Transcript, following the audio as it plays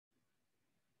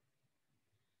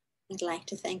I'd like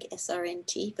to thank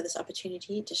SRNT for this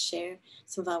opportunity to share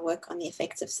some of our work on the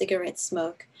effects of cigarette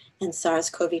smoke and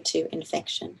SARS-CoV-2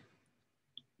 infection.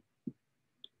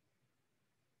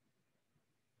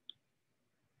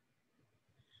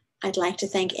 I'd like to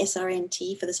thank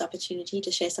SRNT for this opportunity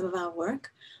to share some of our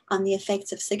work on the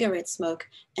effects of cigarette smoke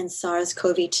and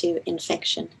SARS-CoV-2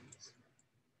 infection.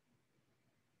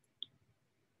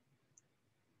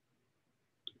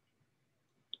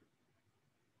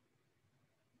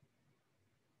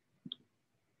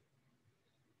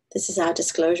 This is our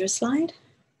disclosure slide.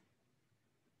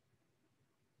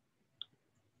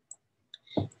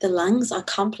 The lungs are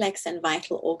complex and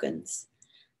vital organs,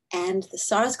 and the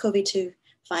SARS-CoV-2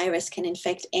 virus can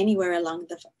infect anywhere along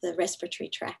the respiratory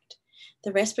tract.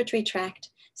 The respiratory tract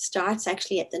starts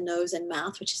actually at the nose and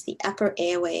mouth, which is the upper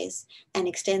airways, and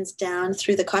extends down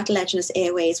through the cartilaginous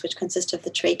airways, which consist of the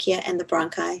trachea and the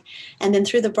bronchi, and then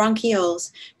through the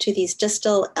bronchioles to these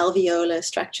distal alveolar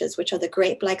structures, which are the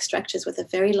grape-like structures with a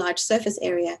very large surface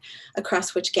area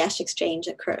across which gas exchange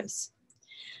occurs.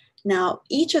 Now,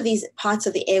 each of these parts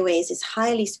of the airways is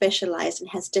highly specialized and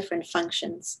has different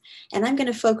functions. And I'm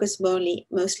going to focus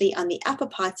mostly on the upper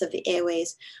parts of the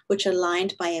airways, which are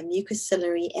lined by a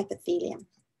mucociliary epithelium.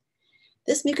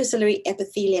 This mucociliary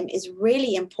epithelium is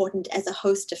really important as a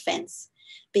host defense,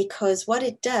 because what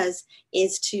it does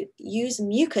is to use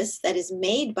mucus that is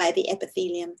made by the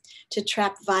epithelium to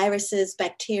trap viruses,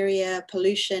 bacteria,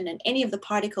 pollution, and any of the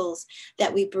particles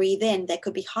that we breathe in that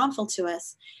could be harmful to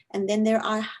us. And then there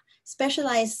are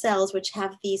specialized cells which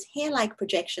have these hair-like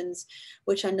projections,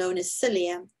 which are known as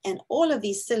cilia. And all of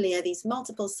these cilia, these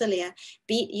multiple cilia,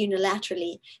 beat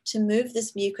unilaterally to move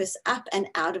this mucus up and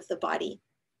out of the body.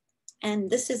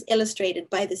 And this is illustrated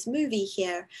by this movie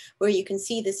here, where you can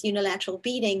see this unilateral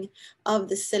beating of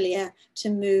the cilia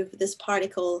to move this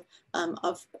particle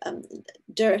of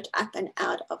dirt up and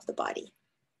out of the body.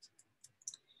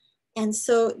 And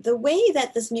so the way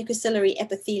that this mucociliary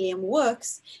epithelium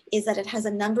works is that it has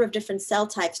a number of different cell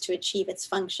types to achieve its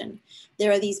function. There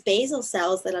are these basal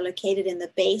cells that are located in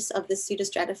the base of the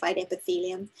pseudostratified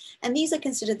epithelium, and these are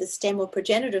considered the stem or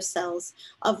progenitor cells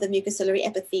of the mucociliary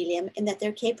epithelium in that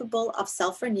they're capable of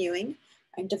self-renewing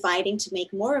and dividing to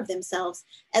make more of themselves,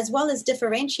 as well as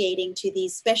differentiating to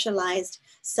these specialized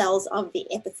cells of the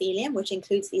epithelium, which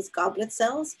includes these goblet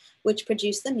cells, which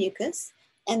produce the mucus,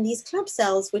 and these club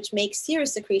cells, which make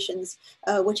serous secretions,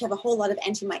 which have a whole lot of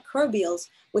antimicrobials,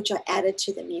 which are added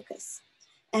to the mucus.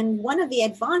 And one of the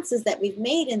advances that we've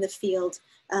made in the field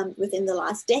within the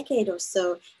last decade or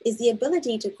so is the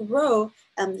ability to grow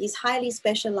these highly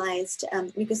specialized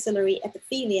mucociliary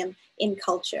epithelium in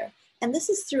culture. And this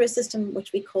is through a system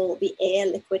which we call the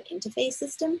air-liquid interface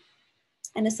system.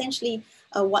 And essentially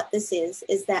what this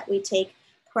is that we take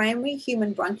primary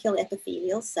human bronchial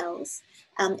epithelial cells,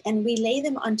 and we lay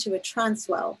them onto a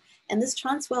transwell. And this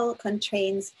transwell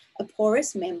contains a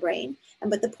porous membrane,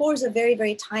 but the pores are very,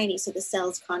 very tiny, so the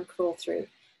cells can't crawl through.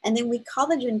 And then we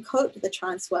collagen coat the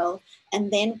transwell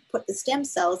and then put the stem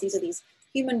cells, these are these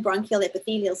human bronchial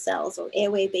epithelial cells or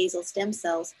airway basal stem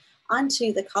cells,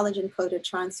 onto the collagen coated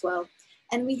transwell.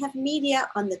 And we have media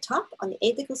on the top, on the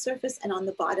apical surface, and on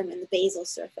the bottom in the basal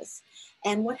surface.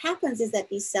 And what happens is that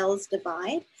these cells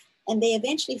divide and they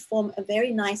eventually form a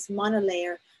very nice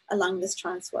monolayer along this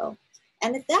transwell.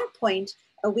 And at that point,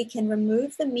 we can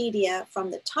remove the media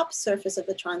from the top surface of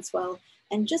the transwell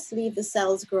and just leave the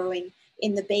cells growing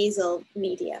in the basal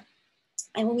media.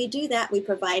 And when we do that, we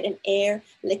provide an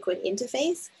air-liquid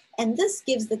interface. And this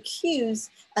gives the cues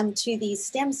to these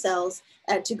stem cells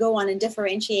to go on and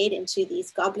differentiate into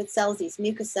these goblet cells, these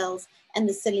mucus cells, and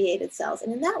the ciliated cells.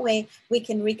 And in that way, we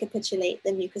can recapitulate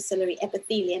the mucociliary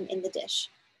epithelium in the dish.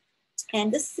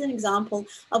 And this is an example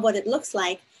of what it looks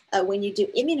like when you do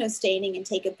immunostaining and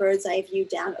take a bird's eye view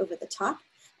down over the top.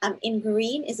 In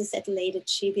green is acetylated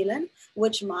tubulin,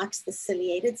 which marks the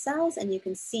ciliated cells. And you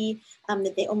can see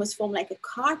that they almost form like a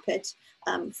carpet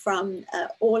from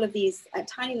all of these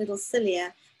tiny little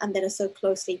cilia that are so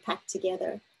closely packed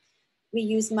together. We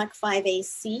use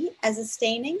MUC5AC as a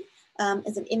staining,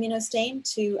 as an immunostain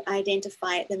to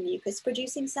identify the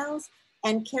mucus-producing cells.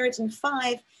 And keratin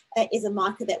 5 is a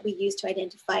marker that we use to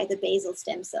identify the basal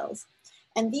stem cells.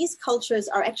 And these cultures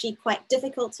are actually quite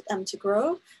difficult to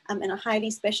grow and are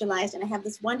highly specialized. And I have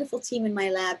this wonderful team in my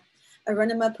lab,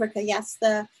 Arunima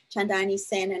Purkayastha, Chandani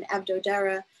Sen, and Abdo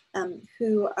Dara,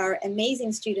 who are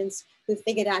amazing students who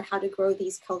figured out how to grow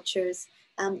these cultures,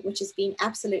 which has been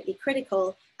absolutely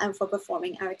critical for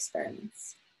performing our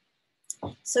experiments.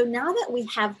 So now that we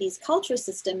have these culture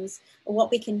systems,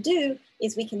 what we can do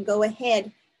is we can go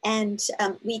ahead and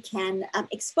we can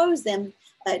expose them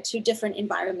to different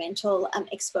environmental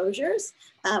exposures.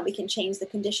 We can change the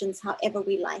conditions however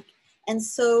we like. And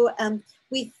so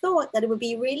we thought that it would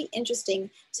be really interesting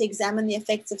to examine the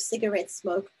effects of cigarette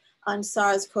smoke on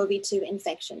SARS-CoV-2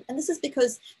 infection. And this is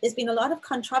because there's been a lot of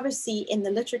controversy in the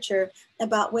literature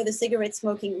about whether cigarette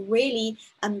smoking really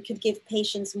could give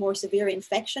patients more severe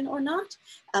infection or not.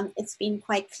 It's been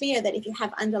quite clear that if you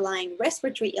have underlying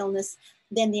respiratory illness,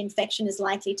 then the infection is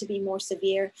likely to be more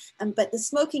severe. But the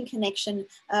smoking connection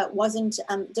wasn't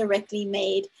directly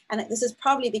made. And this is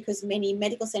probably because many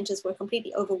medical centers were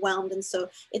completely overwhelmed. And so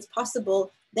it's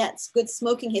possible that good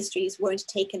smoking histories weren't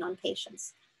taken on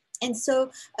patients. And so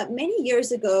many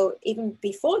years ago, even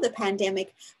before the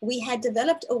pandemic, we had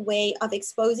developed a way of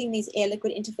exposing these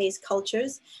air-liquid interface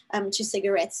cultures to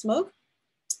cigarette smoke.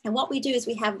 And what we do is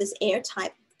we have this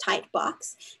airtight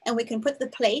box, and we can put the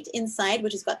plate inside,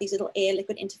 which has got these little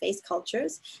air-liquid interface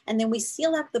cultures, and then we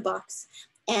seal up the box.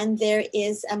 And there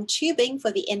is tubing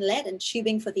for the inlet and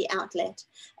tubing for the outlet.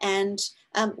 And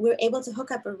we're able to hook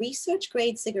up a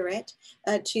research-grade cigarette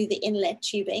to the inlet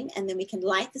tubing, and then we can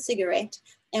light the cigarette.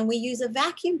 And we use a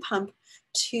vacuum pump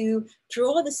to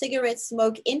draw the cigarette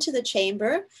smoke into the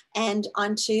chamber and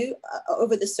onto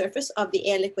over the surface of the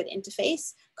air liquid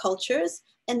interface cultures.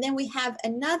 And then we have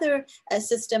another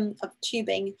system of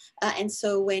tubing. And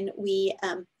so when we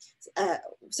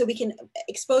so we can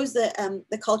expose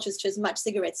the cultures to as much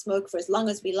cigarette smoke for as long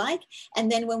as we like.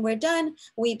 And then when we're done,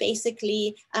 we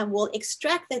basically will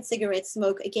extract that cigarette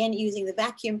smoke, again, using the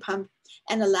vacuum pump,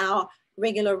 and allow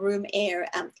regular room air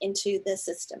into the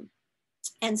system.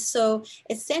 And so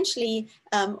essentially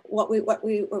what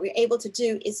we're able to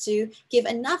do is to give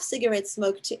enough cigarette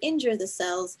smoke to injure the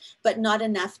cells, but not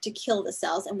enough to kill the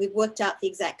cells. And we've worked out the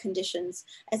exact conditions,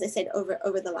 as I said,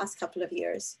 over the last couple of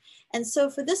years. And so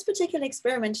for this particular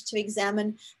experiment to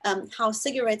examine how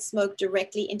cigarette smoke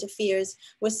directly interferes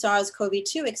with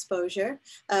SARS-CoV-2 exposure,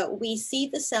 we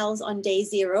seed the cells on day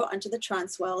 0 onto the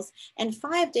transwells. And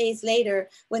 5 days later,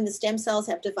 when the stem cells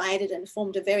have divided and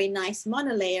formed a very nice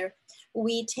monolayer,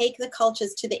 we take the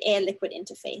cultures to the air-liquid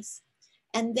interface.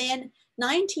 And then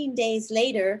 19 days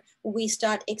later, we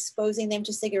start exposing them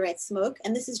to cigarette smoke.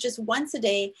 And this is just once a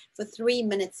day for 3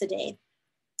 minutes a day.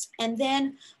 And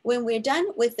then when we're done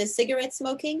with the cigarette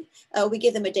smoking, we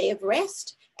give them a day of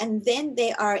rest. And then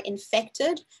they are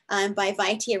infected by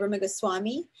Vaiti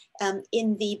Arumugoswamy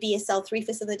in the BSL-3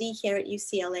 facility here at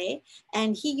UCLA.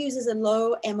 And he uses a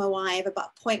low MOI of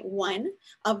about 0.1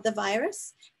 of the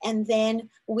virus. And then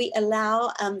we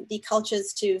allow the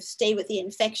cultures to stay with the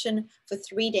infection for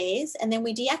 3 days. And then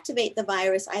we deactivate the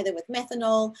virus either with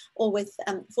methanol or with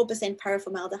 4%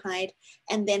 paraformaldehyde.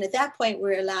 And then at that point,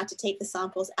 we're allowed to take the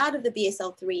samples out of the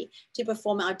BSL-3 to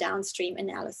perform our downstream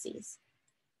analyses.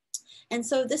 And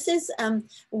so this is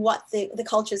what the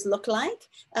cultures look like.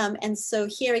 And so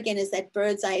here again is that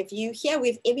bird's eye view. Here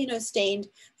we've immunostained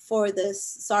for the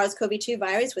SARS-CoV-2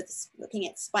 virus with looking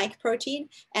at spike protein,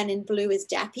 and in blue is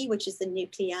DAPI, which is the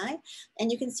nuclei. And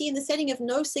you can see in the setting of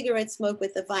no cigarette smoke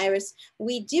with the virus,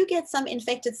 we do get some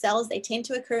infected cells. They tend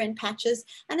to occur in patches,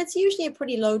 and it's usually a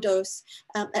pretty low dose,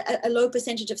 a low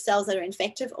percentage of cells that are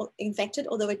infected,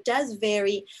 although it does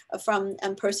vary from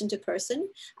person to person.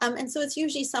 And so it's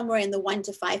usually somewhere in the 1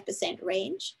 to 5%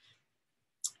 range.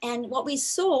 And what we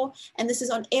saw, and this is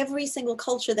on every single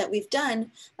culture that we've done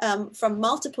from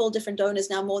multiple different donors,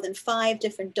 now more than 5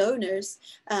 different donors,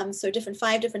 so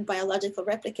 5 different biological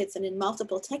replicates and in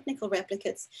multiple technical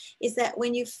replicates, is that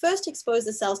when you first expose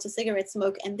the cells to cigarette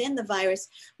smoke and then the virus,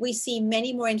 we see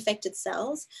many more infected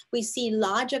cells. We see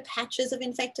larger patches of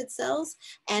infected cells,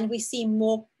 and we see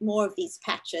more of these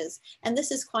patches. And this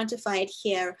is quantified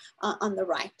here on the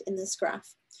right in this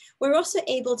graph. We're also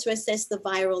able to assess the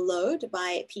viral load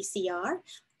by PCR.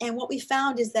 And what we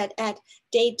found is that at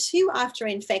day 2 after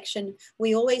infection,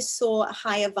 we always saw a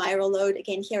higher viral load.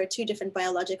 Again, here are 2 different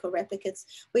biological replicates.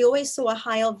 We always saw a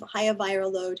higher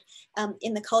viral load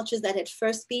in the cultures that had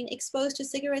first been exposed to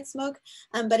cigarette smoke.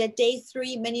 But at day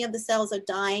 3, many of the cells are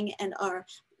dying and are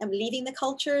leaving the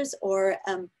cultures, or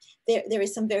there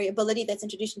is some variability that's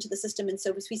introduced into the system. And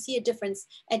so we see a difference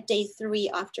at day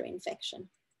 3 after infection.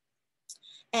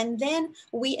 And then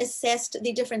we assessed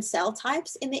the different cell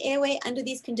types in the airway under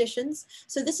these conditions.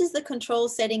 So this is the control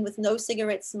setting with no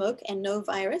cigarette smoke and no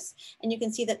virus. And you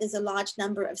can see that there's a large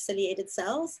number of ciliated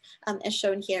cells, as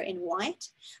shown here in white.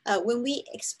 When we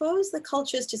expose the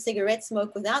cultures to cigarette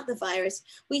smoke without the virus,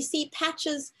 we see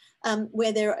patches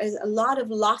where there is a lot of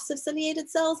loss of ciliated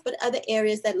cells, but other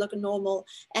areas that look normal.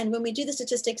 And when we do the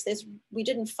statistics, we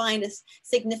didn't find a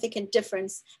significant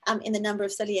difference in the number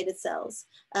of ciliated cells.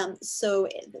 So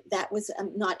that was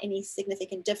not any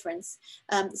significant difference.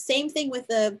 Same thing with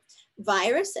the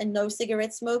virus and no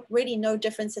cigarette smoke, really no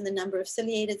difference in the number of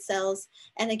ciliated cells.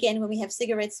 And again, when we have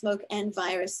cigarette smoke and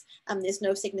virus, there's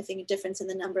no significant difference in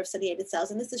the number of ciliated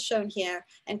cells. And this is shown here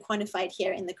and quantified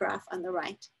here in the graph on the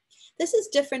right. This is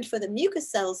different for the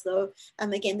mucus cells though.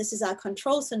 Again, this is our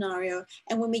control scenario.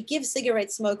 And when we give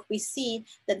cigarette smoke, we see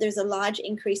that there's a large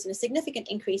increase and a significant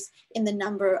increase in the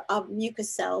number of mucus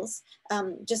cells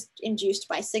just induced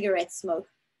by cigarette smoke.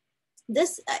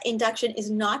 This induction is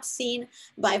not seen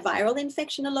by viral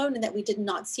infection alone, and that we did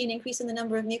not see an increase in the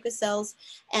number of mucus cells.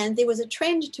 And there was a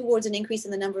trend towards an increase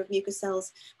in the number of mucus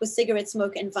cells with cigarette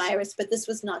smoke and virus, but this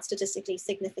was not statistically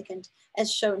significant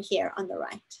as shown here on the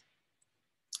right.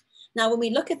 Now, when we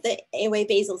look at the airway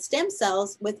basal stem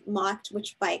cells marked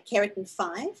by keratin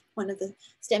 5, one of the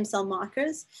stem cell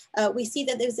markers, we see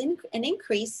that there's an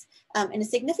increase and a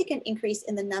significant increase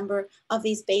in the number of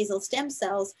these basal stem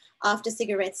cells after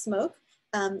cigarette smoke.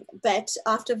 But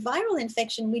after viral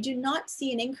infection, we do not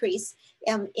see an increase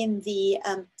in the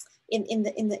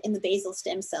basal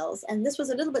stem cells. And this was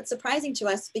a little bit surprising to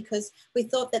us because we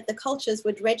thought that the cultures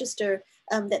would register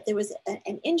that there was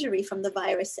an injury from the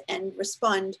virus and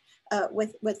respond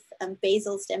with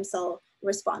basal stem cell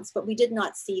response, but we did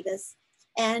not see this.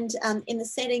 And in the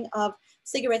setting of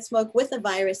cigarette smoke with a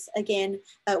virus, again,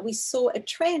 we saw a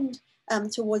trend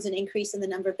towards an increase in the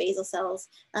number of basal cells,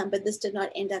 but this did not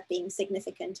end up being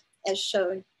significant as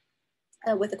shown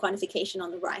with the quantification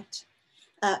on the right.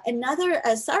 Another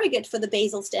surrogate for the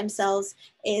basal stem cells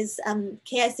is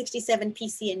Ki67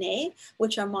 pCNA,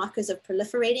 which are markers of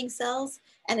proliferating cells.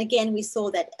 And again, we saw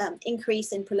that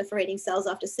increase in proliferating cells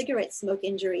after cigarette smoke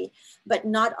injury, but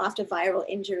not after viral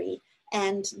injury.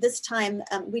 And this time,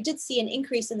 we did see an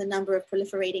increase in the number of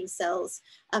proliferating cells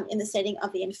in the setting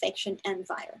of the infection and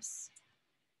virus.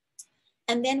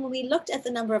 And then when we looked at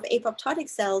the number of apoptotic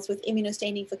cells with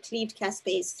immunostaining for cleaved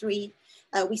caspase 3,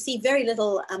 we see very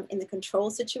little in the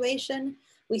control situation.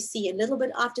 We see a little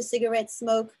bit after cigarette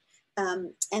smoke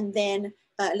and then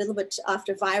a little bit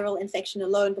after viral infection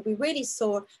alone, but we really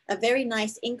saw a very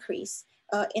nice increase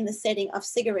in the setting of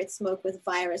cigarette smoke with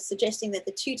virus, suggesting that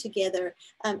the two together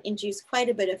induce quite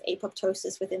a bit of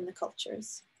apoptosis within the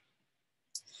cultures.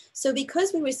 So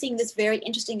because we were seeing this very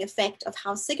interesting effect of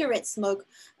how cigarette smoke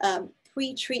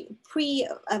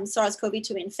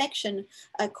pre-SARS-CoV-2 infection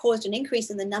caused an increase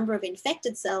in the number of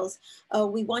infected cells,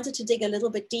 we wanted to dig a little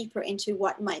bit deeper into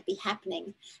what might be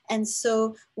happening. And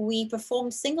so we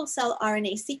performed single cell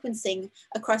RNA sequencing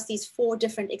across these 4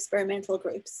 different experimental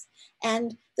groups.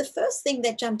 And the first thing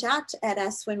that jumped out at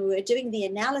us when we were doing the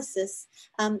analysis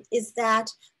is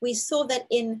that we saw that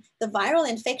in the viral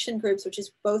infection groups, which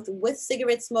is both with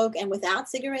cigarette smoke and without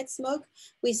cigarette smoke,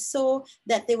 we saw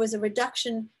that there was a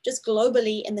reduction just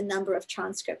globally in the number of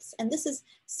transcripts. And this is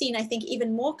seen, I think,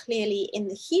 even more clearly in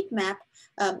the heat map,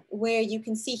 where you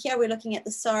can see here, we're looking at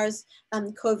the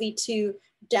SARS-CoV-2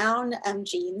 down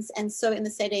genes. And so in the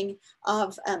setting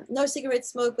of no cigarette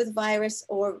smoke with virus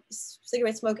or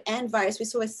cigarette smoke and virus, we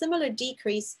saw a similar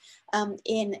decrease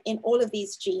in all of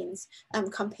these genes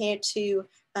compared to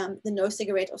the no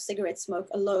cigarette or cigarette smoke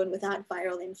alone without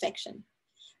viral infection.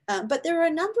 But there are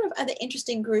a number of other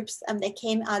interesting groups that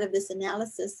came out of this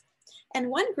analysis. And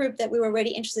one group that we were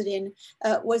really interested in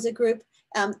was a group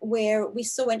where we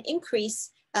saw an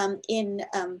increase in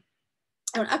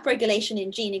an upregulation in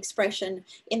gene expression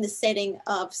in the setting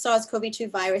of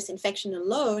SARS-CoV-2 virus infection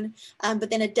alone, but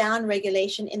then a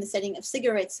downregulation in the setting of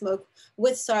cigarette smoke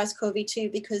with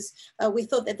SARS-CoV-2, because we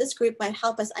thought that this group might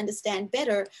help us understand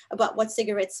better about what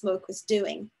cigarette smoke was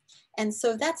doing. And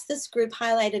so that's this group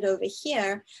highlighted over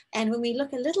here. And when we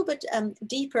look a little bit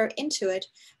deeper into it,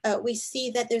 we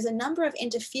see that there's a number of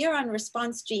interferon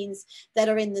response genes that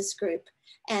are in this group.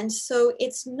 And so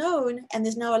it's known, and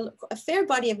there's now a fair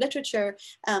body of literature,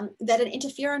 that an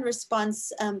interferon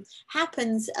response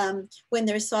happens when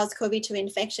there's SARS-CoV-2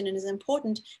 infection and is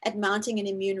important at mounting an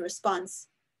immune response.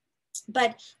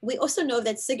 But we also know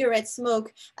that cigarette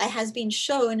smoke has been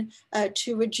shown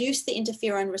to reduce the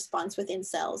interferon response within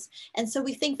cells. And so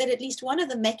we think that at least one of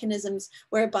the mechanisms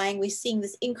whereby we're seeing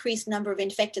this increased number of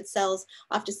infected cells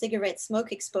after cigarette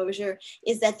smoke exposure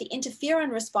is that the interferon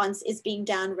response is being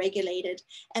downregulated.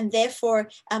 And therefore,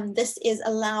 this is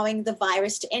allowing the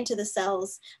virus to enter the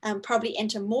cells, probably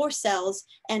enter more cells,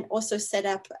 and also set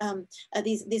up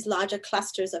these larger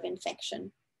clusters of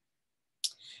infection.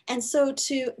 And so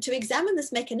to examine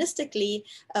this mechanistically,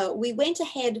 we went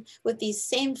ahead with these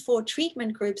same 4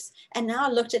 treatment groups and now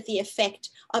looked at the effect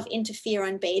of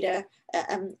interferon beta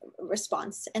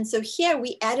response. And so here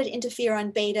we added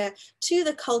interferon beta to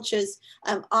the cultures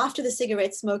after the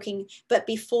cigarette smoking, but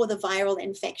before the viral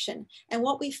infection. And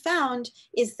what we found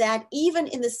is that even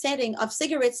in the setting of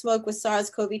cigarette smoke with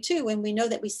SARS-CoV-2, when we know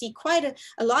that we see quite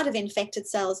a lot of infected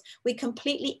cells, we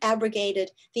completely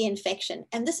abrogated the infection.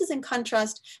 And this is in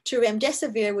contrast to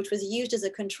remdesivir, which was used as a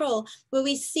control, where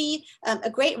we see a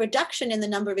great reduction in the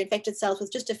number of infected cells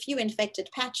with just a few infected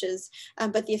patches,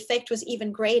 but the effect was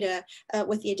even greater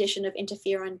with the addition of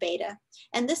interferon beta.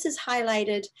 And this is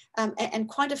highlighted and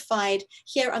quantified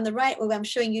here on the right, where I'm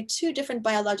showing you 2 different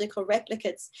biological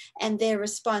replicates and their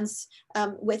response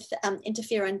with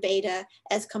interferon beta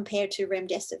as compared to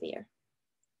remdesivir.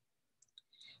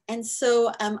 And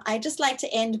so I'd just like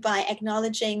to end by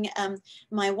acknowledging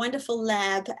my wonderful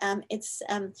lab. It's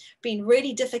been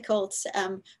really difficult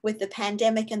with the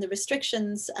pandemic and the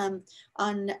restrictions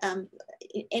on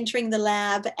entering the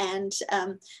lab, and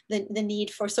the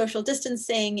need for social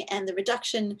distancing and the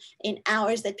reduction in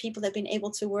hours that people have been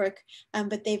able to work.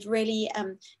 But they've really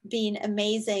been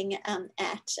amazing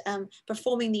at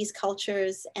performing these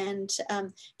cultures and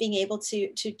being able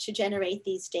to generate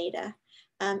these data.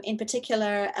 In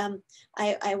particular,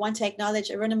 I want to acknowledge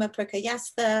Arunima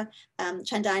Prakayastha,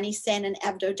 Chandani Sen, and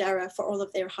Abdo Dara for all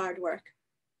of their hard work.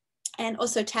 And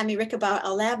also Tammy Rickabauer,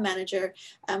 our lab manager,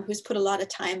 who's put a lot of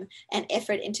time and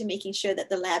effort into making sure that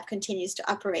the lab continues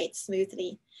to operate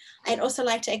smoothly. I'd also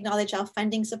like to acknowledge our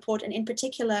funding support, and in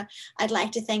particular, I'd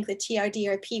like to thank the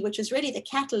TRDRP, which was really the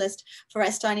catalyst for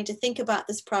us starting to think about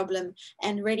this problem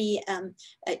and really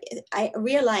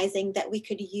realizing that we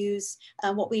could use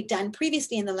what we'd done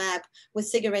previously in the lab with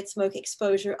cigarette smoke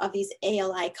exposure of these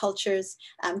ALI cultures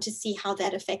to see how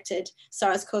that affected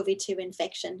SARS-CoV-2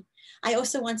 infection. I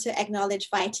also want to acknowledge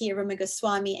Vaiti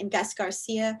Arumagoswamy and Gus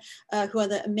Garcia, who are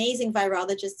the amazing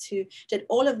virologists who did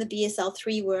all of the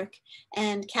BSL-3 work,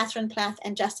 and Catherine Plath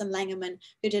and Justin Langerman,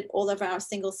 who did all of our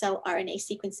single-cell RNA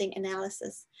sequencing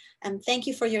analysis. Thank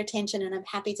you for your attention, and I'm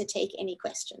happy to take any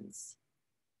questions.